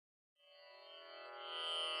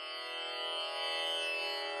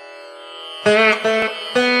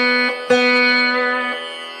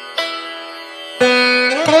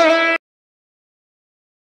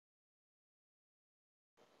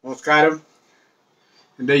നമസ്കാരം.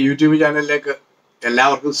 എൻ്റെ യൂട്യൂബ് ചാനലിലേക്ക്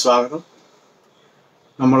എല്ലാവർക്കും സ്വാഗതം.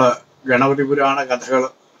 നമ്മൾ ഗണപതി പുരാണ കഥകൾ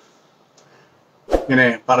ഇങ്ങനെ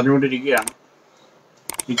പറഞ്ഞുകൊണ്ടിരിക്കുകയാണ്.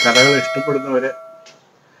 ഈ കഥകൾ ഇഷ്ടപ്പെടുന്നവർ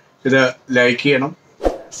ഇത് ലൈക്ക് ചെയ്യണം,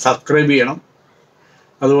 സബ്സ്ക്രൈബ് ചെയ്യണം,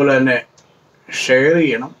 അതുപോലെ തന്നെ ഷെയർ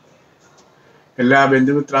ചെയ്യണം. എല്ലാ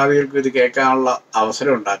ബന്ധുമിത്രാദികൾക്കും ഇത് കേൾക്കാനുള്ള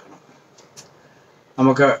അവസരം ഉണ്ടാക്കണം.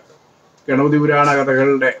 നമുക്ക് ഗണപതി പുരാണ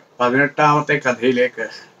കഥകളുടെ 18ാമത്തെ കഥയിലേക്ക്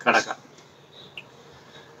കടക്കാം.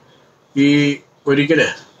 ഈ ഒരിക്കല്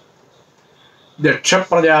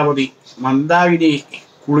ദക്ഷപ്രജാപതി മന്ദാകിനി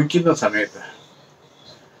കുളിക്കുന്ന സമയത്ത്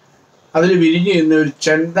അതിൽ വിരിഞ്ഞു നിന്ന ഒരു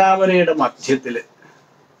ചെന്താമരയുടെ മധ്യത്തിൽ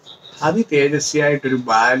അതിതേജസ്വിയായിട്ടൊരു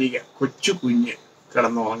ബാലിക, കൊച്ചു കുഞ്ഞ്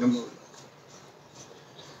കിടന്നുറങ്ങുന്നു.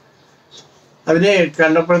 അതിനെ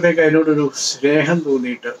കണ്ടപ്പോഴത്തേക്ക് അതിനോടൊരു സ്നേഹം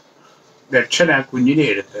തോന്നിയിട്ട് ദക്ഷൻ ആ കുഞ്ഞിനെ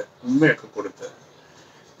എടുത്ത് ഉമ്മയൊക്കെ കൊടുത്ത്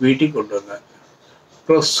വീട്ടിൽ കൊണ്ടുവന്ന്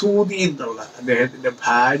പ്രസൂതി എന്നുള്ള അദ്ദേഹത്തിൻ്റെ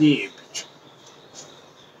ഭാര്യയെ ഏൽപ്പിച്ചു.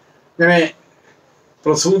 അങ്ങനെ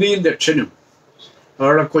പ്രസൂതിയും ദക്ഷനും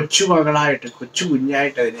അവരുടെ കൊച്ചുമകളായിട്ട്, കൊച്ചു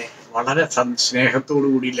കുഞ്ഞായിട്ട് അതിനെ വളരെ സ്നേഹത്തോടു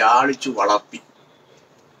കൂടി ലാളിച്ചു വളർത്തി.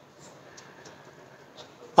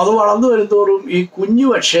 അത് വളർന്നു വരുന്തോറും ഈ കുഞ്ഞു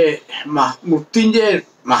പക്ഷേ മൃത്യുഞ്ജയ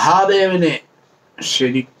മഹാദേവനെ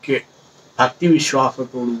ശരിക്ക്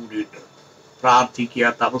ഭക്തിവിശ്വാസത്തോടു കൂടിയിട്ട് പ്രാർത്ഥിക്കുക,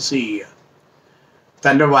 തപസ് ചെയ്യുക,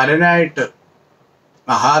 തൻ്റെ വരനായിട്ട്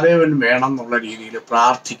മഹാദേവൻ വേണം എന്നുള്ള രീതിയിൽ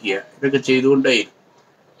പ്രാർത്ഥിക്കുക, ഇതൊക്കെ ചെയ്തുകൊണ്ടേയിരുന്നു.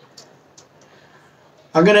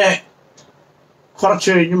 അങ്ങനെ കുറച്ച്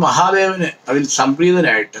കഴിഞ്ഞ് മഹാദേവന് അതിൽ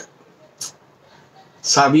സംപ്രീതനായിട്ട്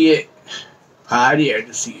സതിയെ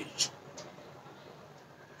ഭാര്യയായിട്ട് സ്വീകരിച്ചു.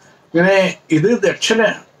 അങ്ങനെ ഇത് ദക്ഷന്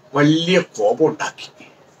വലിയ കോപമുണ്ടാക്കി.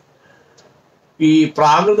 ഈ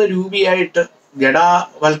പ്രാകൃത രൂപിയായിട്ട്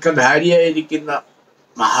ജഡാവൽക്കധാരിയായിരിക്കുന്ന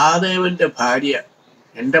മഹാദേവന്റെ ഭാര്യ,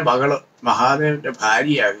 എൻ്റെ മകള് മഹാദേവന്റെ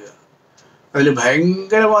ഭാര്യയാകുക, അതിൽ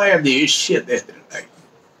ഭയങ്കരമായ ദേഷ്യം അദ്ദേഹത്തിനുണ്ടായി.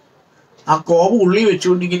 ആ കോപം ഉള്ളി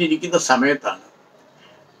വെച്ചുകൊണ്ടിങ്ങനെ ഇരിക്കുന്ന സമയത്താണ്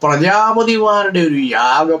പ്രജാപതിമാരുടെ ഒരു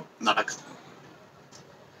യാഗം നടക്കുന്നത്.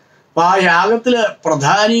 അപ്പൊ ആ യാഗത്തില്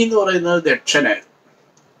പ്രധാനി എന്ന് പറയുന്നത് ദക്ഷനായിരുന്നു.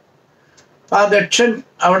 അപ്പൊ ആ ദക്ഷൻ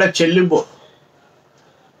അവിടെ ചെല്ലുമ്പോൾ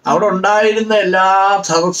അവിടെ ഉണ്ടായിരുന്ന എല്ലാ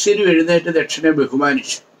സദസ്യരും എഴുന്നേറ്റ് ദക്ഷനെ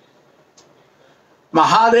ബഹുമാനിച്ചു.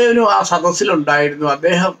 മഹാദേവനും ആ സദസ്സിലുണ്ടായിരുന്നു.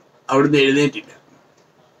 അദ്ദേഹം അവിടുന്ന് എഴുന്നേറ്റില്ല.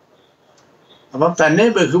 അപ്പം തന്നെ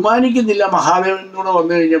ബഹുമാനിക്കുന്നില്ല. മഹാദേവനോട്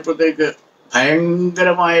വന്നു കഴിഞ്ഞപ്പോഴത്തേക്ക്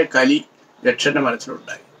ഭയങ്കരമായ കലി ദക്ഷന്റെ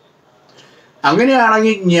മനസ്സിലുണ്ടായി.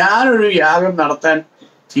 അങ്ങനെയാണെങ്കിൽ ഞാനൊരു യാഗം നടത്താൻ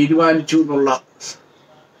തീരുമാനിച്ചു എന്നുള്ള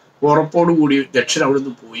ഉറപ്പോടുകൂടി ദക്ഷൻ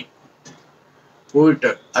അവിടുന്ന് പോയിട്ട്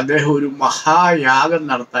അദ്ദേഹം ഒരു മഹായാഗം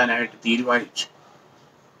നടത്താനായിട്ട് തീരുമാനിച്ചു.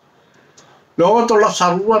 ലോകത്തുള്ള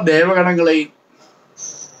സർവ്വ ദേവഗണങ്ങളെയും,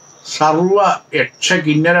 സർവ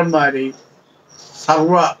യക്ഷകിന്നരന്മാരെയും,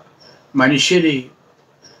 സർവ മനുഷ്യരെയും,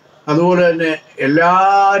 അതുപോലെ തന്നെ എല്ലാ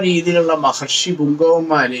രീതിയിലുള്ള മഹർഷി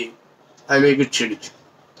പുങ്കവന്മാരെയും അതിലേക്ക് ക്ഷണിച്ചു.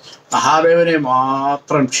 മഹാദേവനെ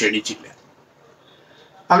മാത്രം ക്ഷണിച്ചില്ല.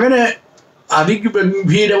 അങ്ങനെ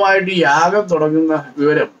അതിഗംഭീരമായിട്ട് യാഗം തുടങ്ങുന്ന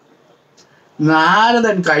വിവരം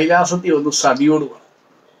നാരദൻ കൈലാസത്തിൽ ഒന്ന് സതിയോട് പറഞ്ഞു.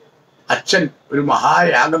 അച്ഛൻ ഒരു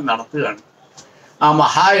മഹായാഗം നടത്തുകയാണ്. ആ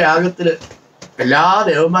മഹായാഗത്തിൽ എല്ലാ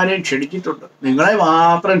ദേവന്മാരെയും ക്ഷണിച്ചിട്ടുണ്ട്, നിങ്ങളെ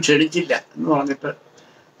മാത്രം ക്ഷണിച്ചില്ല എന്ന് പറഞ്ഞിട്ട്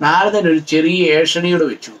നാരദൻ ഒരു ചെറിയ ഏഷണിയോട്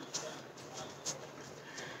വെച്ചു.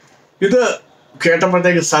 ഇത്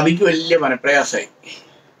കേട്ടപ്പോഴത്തേക്ക് സതിക്ക് വലിയ മനപ്രയാസമായി.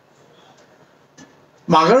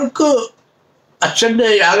 മകൾക്ക് അച്ഛൻ്റെ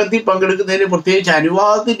യാഗത്തിൽ പങ്കെടുക്കുന്നതിന് പ്രത്യേകിച്ച്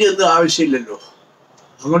അനുവാദത്തിൻ്റെ ഒന്നും ആവശ്യമില്ലല്ലോ,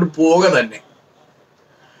 അങ്ങോട്ട് പോവുക തന്നെ.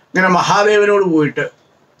 ഇങ്ങനെ മഹാദേവനോട് പോയിട്ട്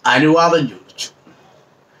അനുവാദം ചോദിച്ചു.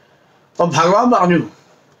 അപ്പം ഭഗവാൻ പറഞ്ഞു,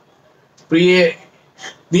 പ്രിയെ,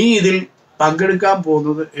 നീ ഇതിൽ പങ്കെടുക്കാൻ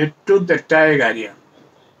പോകുന്നത് ഏറ്റവും തെറ്റായ കാര്യമാണ്.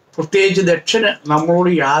 പ്രത്യേകിച്ച് ദക്ഷന് നമ്മളോട്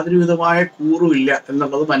യാതൊരു വിധമായ കൂറുമില്ല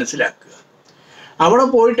എന്നുള്ളത് മനസ്സിലാക്കുക. അവിടെ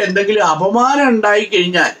പോയിട്ട് എന്തെങ്കിലും അപമാനം ഉണ്ടായി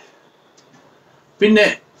കഴിഞ്ഞാൽ പിന്നെ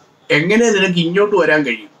എങ്ങനെ നിനക്ക് ഇങ്ങോട്ട് വരാൻ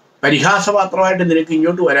കഴിയും? പരിഹാസപാത്രമായിട്ട് നിനക്ക്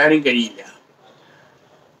ഇങ്ങോട്ട് വരാനും കഴിയില്ല.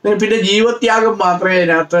 പിന്നെ ജീവത്യാഗം മാത്രമേ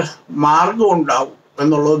അതിനകത്ത് മാർഗം ഉണ്ടാവൂ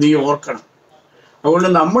എന്നുള്ളത് നീ ഓർക്കണം. അതുകൊണ്ട്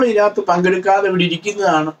നമ്മൾ ഇതിനകത്ത് പങ്കെടുക്കാതെ ഇവിടെ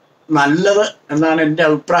ഇരിക്കുന്നതാണ് നല്ലത് എന്നാണ് എൻ്റെ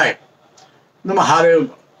അഭിപ്രായം എന്ന് മഹാദേവൻ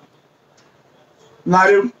പറഞ്ഞു.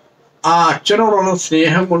 എന്നാലും ആ അച്ഛനോടുള്ള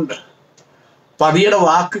സ്നേഹം കൊണ്ട് പതിയുടെ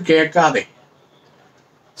വാക്ക് കേൾക്കാതെ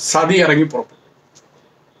സതി ഇറങ്ങി പുറപ്പെട്ടു.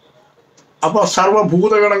 അപ്പോൾ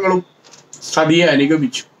സർവഭൂതഗണങ്ങളും സതിയെ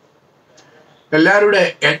അനുഗമിച്ചു. എല്ലാവരുടെ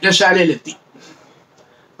യജ്ഞശാലയിലെത്തി.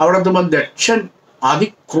 അവിടെ എത്തുമ്പോൾ ദക്ഷൻ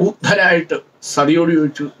അതിക്രൂദ്ധനായിട്ട് സതിയോട്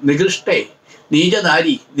ചോദിച്ചു, നികൃഷ്ടേ,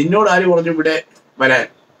 നീചനാരി, നിന്നോട് ആര് പറഞ്ഞു ഇവിടെ വരാൻ?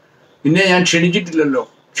 നിന്നെ ഞാൻ ക്ഷണിച്ചിട്ടില്ലല്ലോ,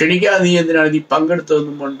 ക്ഷണിക്കാതെ നീ എന്തിനാണ് നീ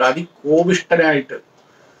പങ്കെടുത്തതെന്നും കൊണ്ട് അതികോപിഷ്ടനായിട്ട്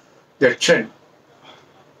ദക്ഷൻ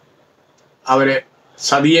അവരെ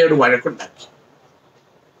സതിയോട് വഴക്കുണ്ടാക്കി.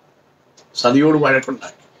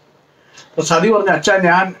 അപ്പൊ സതി പറഞ്ഞു, അച്ഛാ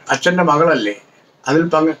ഞാൻ അച്ഛൻ്റെ മകളല്ലേ, അതിൽ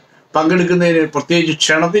പങ്കെടുക്കുന്നതിന് പ്രത്യേകിച്ച്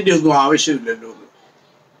ക്ഷണത്തിൻ്റെ ഒന്നും ആവശ്യമില്ലല്ലോ എന്ന്.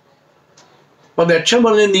 അപ്പൊ ദക്ഷൻ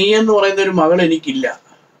പറഞ്ഞു, നീ എന്ന് പറയുന്ന ഒരു മകൾ എനിക്കില്ല.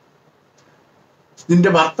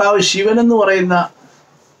 നിന്റെ ഭർത്താവ് ശിവൻ എന്ന് പറയുന്ന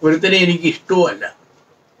ഒരുത്തനെ എനിക്ക് ഇഷ്ടവുമല്ല.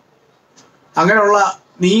 അങ്ങനെയുള്ള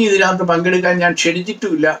നീ ഇതിനകത്ത് പങ്കെടുക്കാൻ ഞാൻ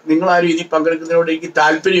ക്ഷണിച്ചിട്ടുമില്ല. നിങ്ങളാരും ഇതിൽ പങ്കെടുക്കുന്നതിനോട് എനിക്ക്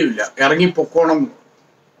താല്പര്യമില്ല, ഇറങ്ങിപ്പൊക്കോണം.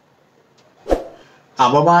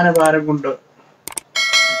 അപമാനഭാരം കൊണ്ട്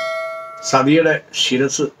സതിയുടെ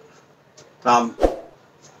ശിരസ് താന്നു.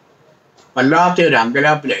 വല്ലാത്ത ഒരു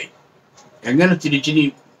അങ്കലാപ്പിലായി. എങ്ങനെ തിരിച്ചിനി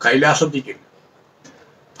കൈലാസത്തിക്ക്?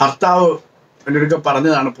 ഭർത്താവ് എൻ്റെ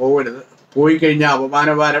പറഞ്ഞതാണ് പോകരുത്, പോയി കഴിഞ്ഞാൽ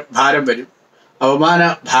ഭാരം വരും. അപമാന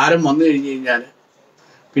ഭാരം വന്നു കഴിഞ്ഞു കഴിഞ്ഞാൽ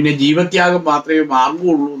പിന്നെ ജീവത്യാഗം മാത്രമേ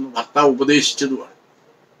മാർഗമുള്ളൂ എന്ന് ഭർത്താവ് ഉപദേശിച്ചതുമാണ്.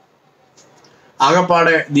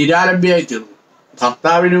 ആകപ്പാടെ നിരാലംബിയായി തീർന്നു.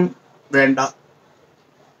 ഭർത്താവിനും വേണ്ട,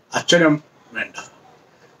 അച്ഛനും വേണ്ട,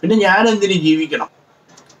 പിന്നെ ഞാൻ എന്തിനു ജീവിക്കണം?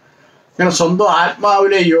 ഇങ്ങനെ സ്വന്തം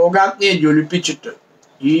ആത്മാവിലെ യോഗാഗ്നിയെ ജ്വലിപ്പിച്ചിട്ട്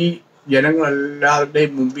ഈ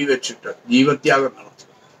ജനങ്ങളെല്ലാവരുടെയും മുമ്പിൽ വെച്ചിട്ട് ജീവത്യാഗം നടത്തി.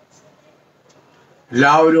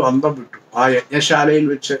 എല്ലാവരും അന്തം വിട്ടു. ആ യജ്ഞശാലയിൽ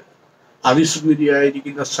വെച്ച്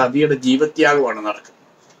അതിസുന്ദരിയായിരിക്കുന്ന സതിയുടെ ജീവത്യാഗമാണ് നടക്കുന്നത്.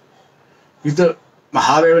 ഇത്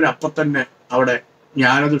മഹാദേവൻ അപ്പം തന്നെ അവിടെ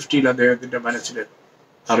ജ്ഞാനദൃഷ്ടിയിൽ അദ്ദേഹത്തിൻ്റെ മനസ്സിൽ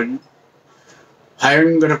അറിഞ്ഞു.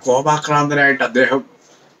 ഭയങ്കര കോപാക്രാന്തനായിട്ട് അദ്ദേഹം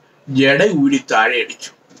ജട ഊരി താഴെ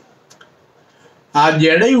അടിച്ചു. ആ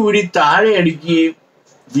ജട ഊരി താഴെ അടിക്കുകയും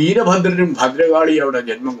വീരഭദ്രനും ഭദ്രകാളിയും അവിടെ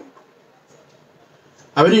ജന്മം കൊണ്ടു.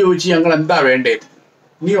 അവർ ചോദിച്ചു, ഞങ്ങൾ എന്താ വേണ്ടത്?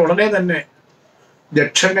 നീ ഉടനെ തന്നെ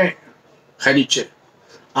ദക്ഷനെ ഹരിച്ച്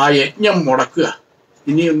ആ യജ്ഞം മുടക്കുക,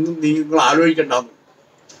 ഇനിയൊന്നും നിങ്ങൾ ആലോചിക്കണ്ടെന്നു.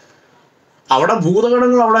 അവിടെ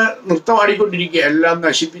ഭൂതഗണങ്ങൾ അവിടെ നൃത്തമാടിക്കൊണ്ടിരിക്കുക, എല്ലാം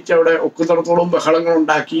നശിപ്പിച്ച് അവിടെ ഒക്കുന്നിടത്തോളം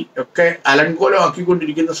ബഹളങ്ങളുണ്ടാക്കി ഒക്കെ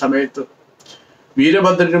അലങ്കോലമാക്കിക്കൊണ്ടിരിക്കുന്ന സമയത്ത്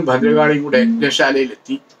വീരഭദ്രനും ഭദ്രകാളിയും കൂടെ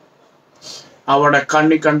യജ്ഞശാലയിലെത്തി. അവിടെ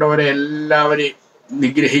കണ്ടവരെ എല്ലാവരെയും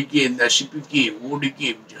നിഗ്രഹിക്കുകയും നശിപ്പിക്കുകയും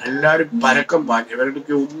ഓടിക്കുകയും എല്ലാവരും പരക്കം പാഞ്ഞ് ഇവരുടെ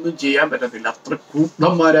ഒന്നും ചെയ്യാൻ പറ്റത്തില്ല. അത്ര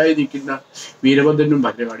ക്രൂദ്ധന്മാരായി നിൽക്കുന്ന വീരഭദ്രനും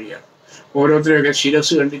ഭദ്രകാളിയാണ്. ഓരോരുത്തരെയൊക്കെ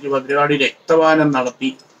ശിരസ് കണ്ടിട്ട് ഭദ്രകാളി രക്തപാനം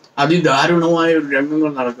നടത്തി അതിദാരുണമായ ഒരു രംഗങ്ങൾ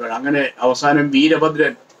നടക്കുകയാണ്. അങ്ങനെ അവസാനം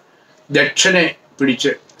വീരഭദ്രൻ ദക്ഷനെ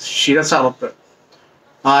പിടിച്ച് ശിരസറുത്ത്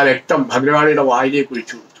ആ രക്തം ഭദ്രകാളിയുടെ വായിലേക്ക്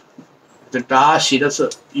ഒഴിച്ചു കൊടുത്തു. എന്നിട്ട് ആ ശിരസ്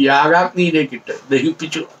യാഗാഗ്നിയിലേക്കിട്ട്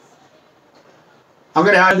ദഹിപ്പിച്ചു.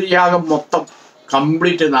 അങ്ങനെ ആ യാഗം മൊത്തം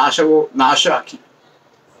കംപ്ലീറ്റ് നാശമാക്കി.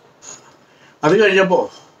 അത് കഴിഞ്ഞപ്പോൾ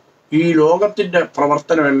ഈ ലോകത്തിൻ്റെ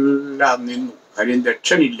പ്രവർത്തനമെല്ലാം നിന്നു. കാര്യം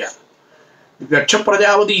ദക്ഷനില്ല.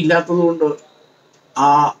 ദക്ഷപ്രജാപതി ഇല്ലാത്തത് കൊണ്ട് ആ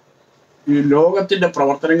ഈ ലോകത്തിൻ്റെ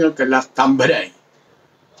പ്രവർത്തനങ്ങൾക്കെല്ലാം സ്തംഭരായി.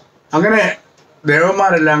 അങ്ങനെ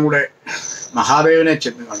ദേവന്മാരെല്ലാം കൂടെ മഹാദേവനെ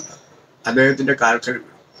ചെന്ന് കണ്ട് അദ്ദേഹത്തിൻ്റെ കാൽക്കൽ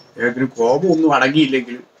വീണു. അദ്ദേഹത്തിന് കോപമൊന്നും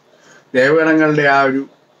അടങ്ങിയില്ലെങ്കിലും ദേവഗണങ്ങളുടെ ആ ഒരു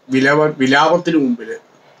വിലാപത്തിന് മുമ്പിൽ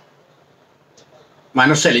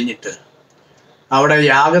മനസ്സലിഞ്ഞിട്ട് അവിടെ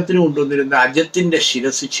യാഗത്തിന് കൊണ്ടുവന്നിരുന്ന അജത്തിൻ്റെ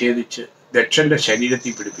ശിരസ് ഛേദിച്ച് ദക്ഷൻ്റെ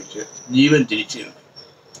ശരീരത്തിൽ പിടിപ്പിച്ച് ജീവൻ തിരിച്ചു നൽകി.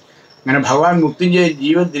 അങ്ങനെ ഭഗവാൻ മൃത്യുഞ്ജയൻ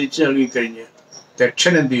ജീവൻ തിരിച്ചു നൽകിക്കഴിഞ്ഞ്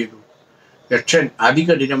ദക്ഷൻ എന്ത് ചെയ്തു? ദക്ഷൻ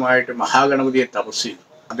അതികഠിനമായിട്ട് മഹാഗണപതിയെ തപസ് ചെയ്തു.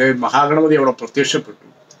 അദ്ദേഹം മഹാഗണപതി അവിടെ പ്രത്യക്ഷപ്പെട്ടു.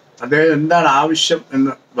 അദ്ദേഹം എന്താണ് ആവശ്യം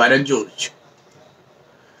എന്ന് വരം ചോദിച്ചു.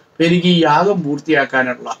 എനിക്ക് ഈ യാഗം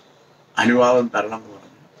പൂർത്തിയാക്കാനുള്ള അനുവാദം തരണം എന്ന് പറഞ്ഞു.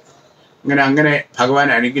 അങ്ങനെ ഭഗവാൻ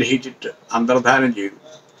അനുഗ്രഹിച്ചിട്ട് അന്തർധാനം ചെയ്തു.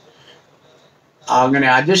 അങ്ങനെ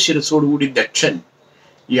അജശിരസോടുകൂടി ദക്ഷൻ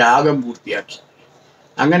യാഗം പൂർത്തിയാക്കി.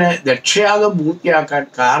 അങ്ങനെ ദക്ഷയാഗം പൂർത്തിയാക്കാൻ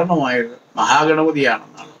കാരണമായത്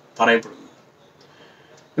മഹാഗണപതിയാണെന്നാണ് പറയപ്പെടുന്നത്.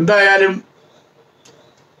 എന്തായാലും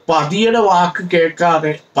പതിയുടെ വാക്ക്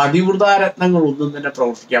കേൾക്കാതെ പതിവ്രതാരത്നങ്ങളൊന്നും തന്നെ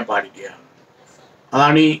പ്രവർത്തിക്കാൻ പാടില്ല.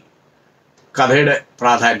 അതാണ് ഈ കഥയുടെ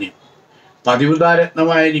പ്രാധാന്യം.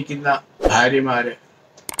 പതിവ്രതാരത്നമായിരിക്കുന്ന ഭാര്യമാര്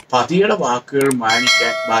പതിയുടെ വാക്കുകൾ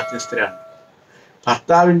മാനിക്കാൻ ബാധ്യസ്ഥരാണ്.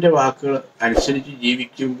 ഭർത്താവിൻ്റെ വാക്കുകൾ അനുസരിച്ച്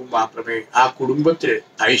ജീവിക്കുമ്പോൾ മാത്രമേ ആ കുടുംബത്തിൽ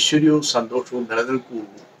ഐശ്വര്യവും സന്തോഷവും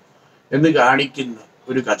നിലനിൽക്കുകയുള്ളൂ എന്ന് കാണിക്കുന്ന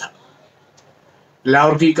ഒരു കഥ.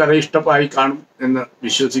 എല്ലാവർക്കും ഈ കഥ ഇഷ്ടമായി കാണും എന്ന്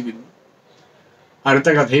വിശ്വസിക്കുന്നു. അടുത്ത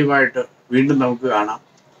കഥയുമായിട്ട് വീണ്ടും നമുക്ക് കാണാം.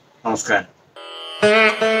 നമസ്കാരം.